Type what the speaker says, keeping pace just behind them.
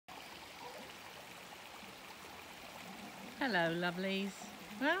Hello lovelies.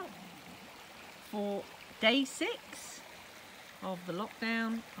 Well, for day 6 of the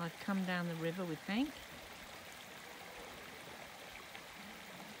lockdown, I've come down the river with Hank.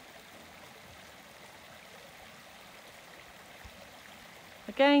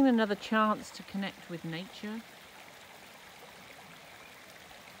 Again, another chance to connect with nature.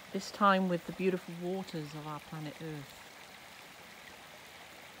 This time with the beautiful waters of our planet Earth.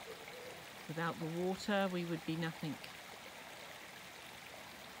 Without the water, we would be nothing.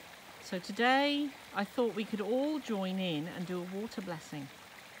 So today, I thought we could all join in and do a water blessing.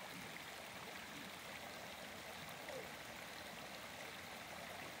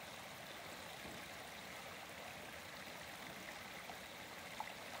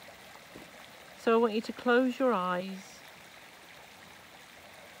 So I want you to close your eyes.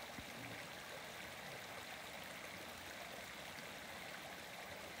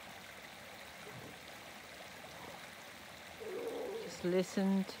 Just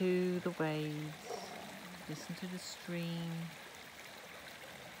listen to the waves, listen to the stream.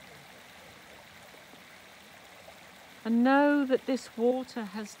 And know that this water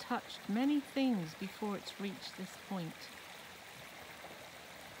has touched many things before it's reached this point.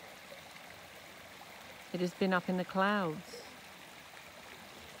 It has been up in the clouds.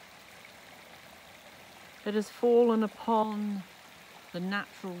 It has fallen upon the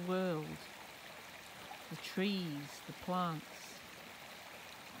natural world, the trees, the plants.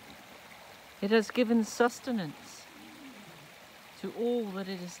 It has given sustenance to all that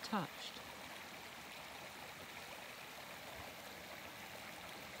it has touched.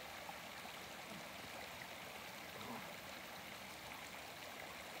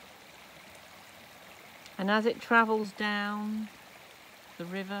 And as it travels down the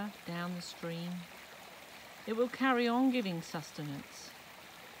river, down the stream, it will carry on giving sustenance.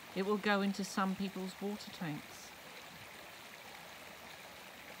 It will go into some people's water tanks.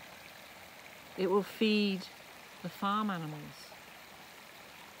 It will feed the farm animals.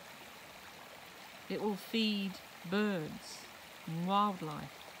 It will feed birds and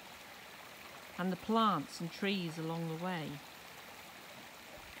wildlife and the plants and trees along the way.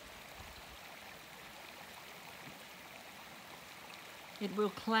 It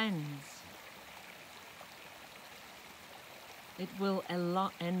will cleanse. It will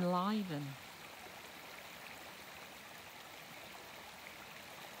enliven.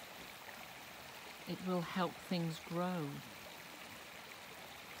 It will help things grow.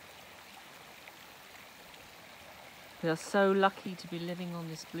 We are so lucky to be living on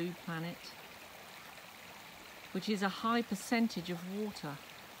this blue planet, which is a high percentage of water.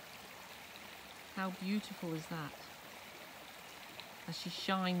 How beautiful is that? As she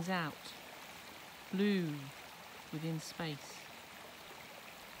shines out, blue within space,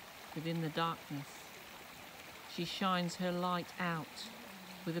 within the darkness. She shines her light out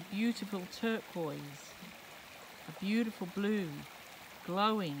with a beautiful turquoise, a beautiful blue,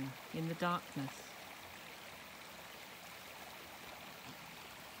 glowing in the darkness.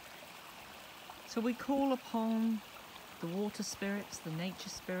 So we call upon the water spirits, the nature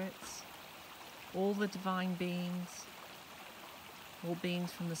spirits, all the divine beings, all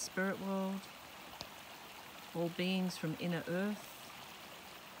beings from the spirit world, all beings from inner earth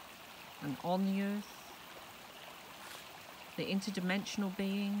and on the earth, the interdimensional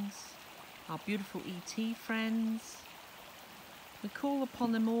beings, our beautiful ET friends. We call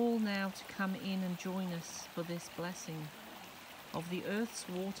upon them all now to come in and join us for this blessing of the earth's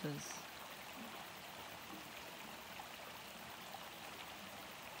waters.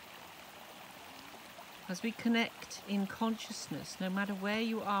 As we connect in consciousness, no matter where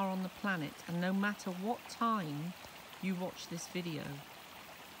you are on the planet and no matter what time you watch this video,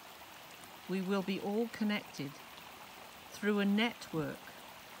 we will be all connected through a network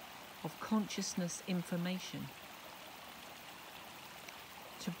of consciousness information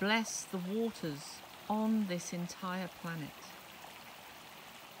to bless the waters on this entire planet.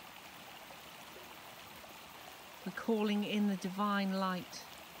 We're calling in the divine light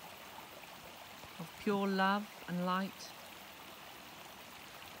of pure love and light.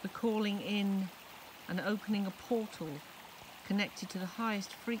 We're calling in and opening a portal connected to the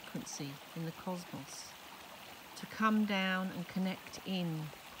highest frequency in the cosmos to come down and connect in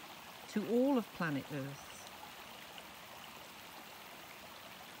to all of planet Earth,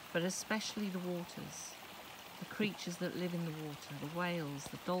 but especially the waters, the creatures that live in the water, the whales,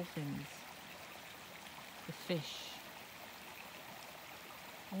 the dolphins, the fish,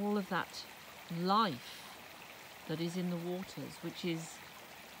 all of that life that is in the waters, which is,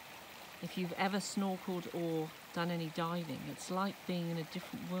 if you've ever snorkeled or done any diving, it's like being in a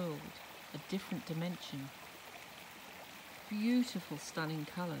different world, a different dimension. beautiful, stunning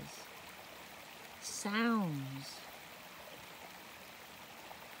colours, sounds.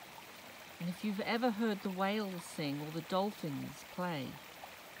 And if you've ever heard the whales sing or the dolphins play,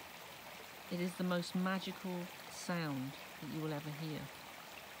 it is the most magical sound that you will ever hear.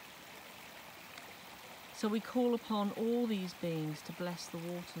 So we call upon all these beings to bless the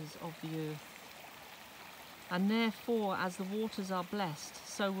waters of the earth. And therefore, as the waters are blessed,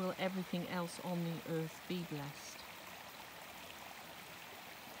 so will everything else on the earth be blessed.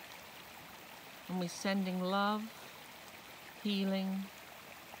 And we're sending love, healing,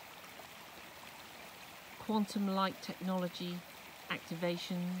 quantum light technology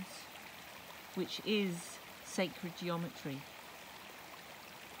activations, which is sacred geometry.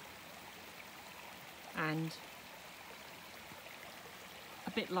 And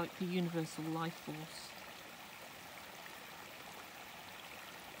a bit like the universal life force,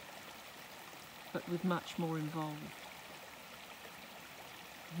 but with much more involved,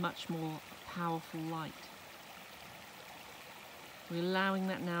 much more powerful light. We're allowing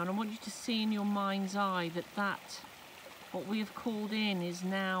that now, and I want you to see in your mind's eye that what we have called in is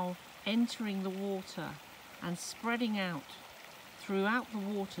now entering the water and spreading out throughout the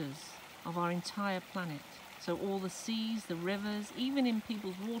waters of our entire planet. So all the seas, the rivers, even in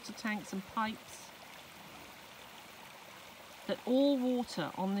people's water tanks and pipes, that all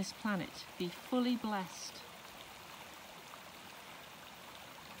water on this planet be fully blessed.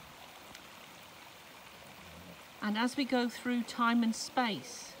 And as we go through time and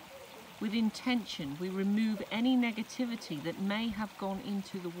space, with intention, we remove any negativity that may have gone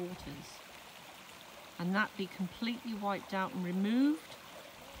into the waters, and that be completely wiped out and removed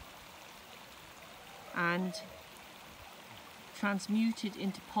and transmuted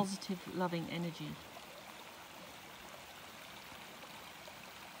into positive, loving energy.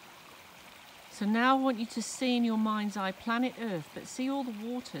 So now I want you to see in your mind's eye planet Earth, but see all the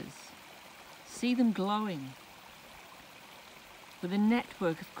waters, see them glowing with a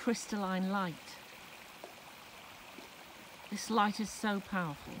network of crystalline light. This light is so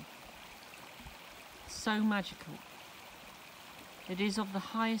powerful, so magical. It is of the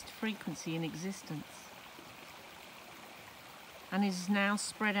highest frequency in existence and is now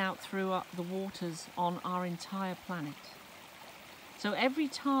spread out through the waters on our entire planet. So every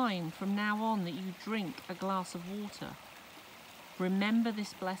time from now on that you drink a glass of water, remember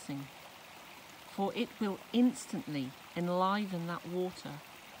this blessing, for it will instantly enliven that water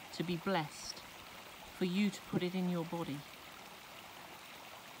to be blessed, for you to put it in your body.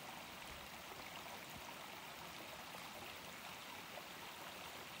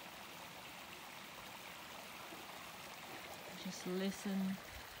 Just listen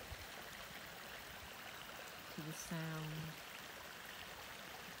to the sound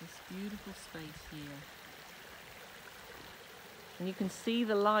of this beautiful space here. And you can see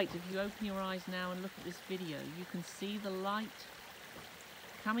the light. If you open your eyes now and look at this video, you can see the light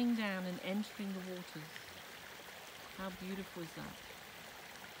coming down and entering the waters. How beautiful is that?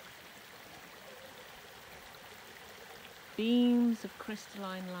 Beams of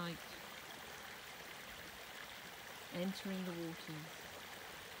crystalline light entering the waters,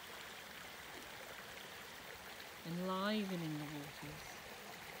 enlivening the waters.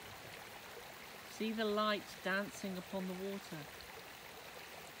 See the light dancing upon the water.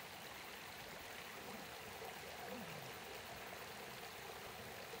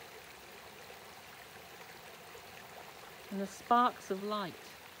 And the sparks of light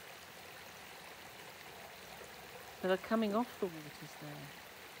that are coming off the waters there,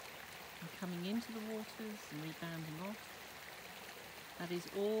 and coming into the waters and rebounding off. That is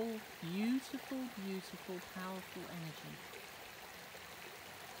all beautiful, beautiful, powerful energy.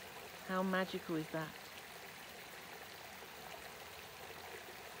 How magical is that?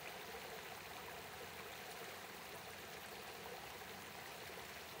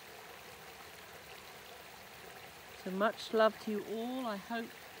 So much love to you all. I hope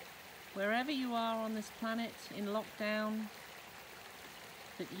wherever you are on this planet in lockdown,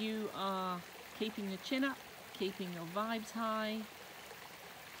 that you are keeping your chin up, keeping your vibes high,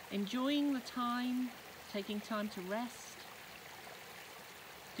 enjoying the time, taking time to rest,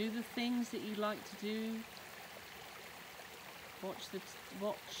 do the things that you like to do, watch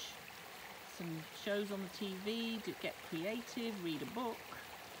some shows on the TV, get creative, read a book,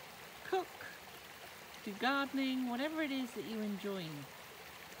 cook, do gardening, whatever it is that you're enjoying.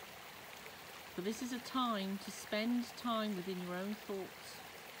 But this is a time to spend time within your own thoughts,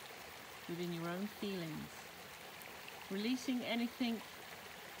 within your own feelings, releasing anything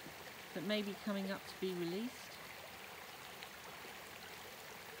that may be coming up to be released.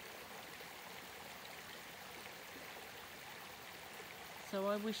 So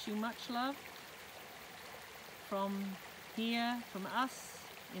I wish you much love from here, from us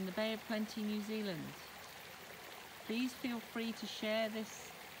in the Bay of Plenty, New Zealand. Please feel free to share this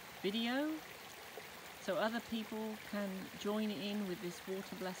video so other people can join in with this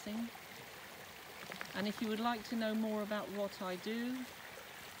water blessing. And if you would like to know more about what I do,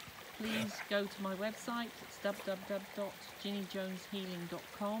 please go to my website. It's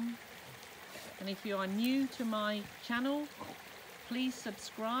www.ginnyjoneshealing.com. And if you are new to my channel, please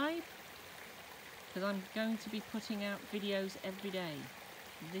subscribe, because I'm going to be putting out videos every day.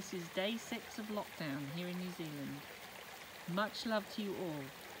 This is day 6 of lockdown here in New Zealand. Much love to you all.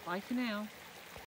 Bye for now.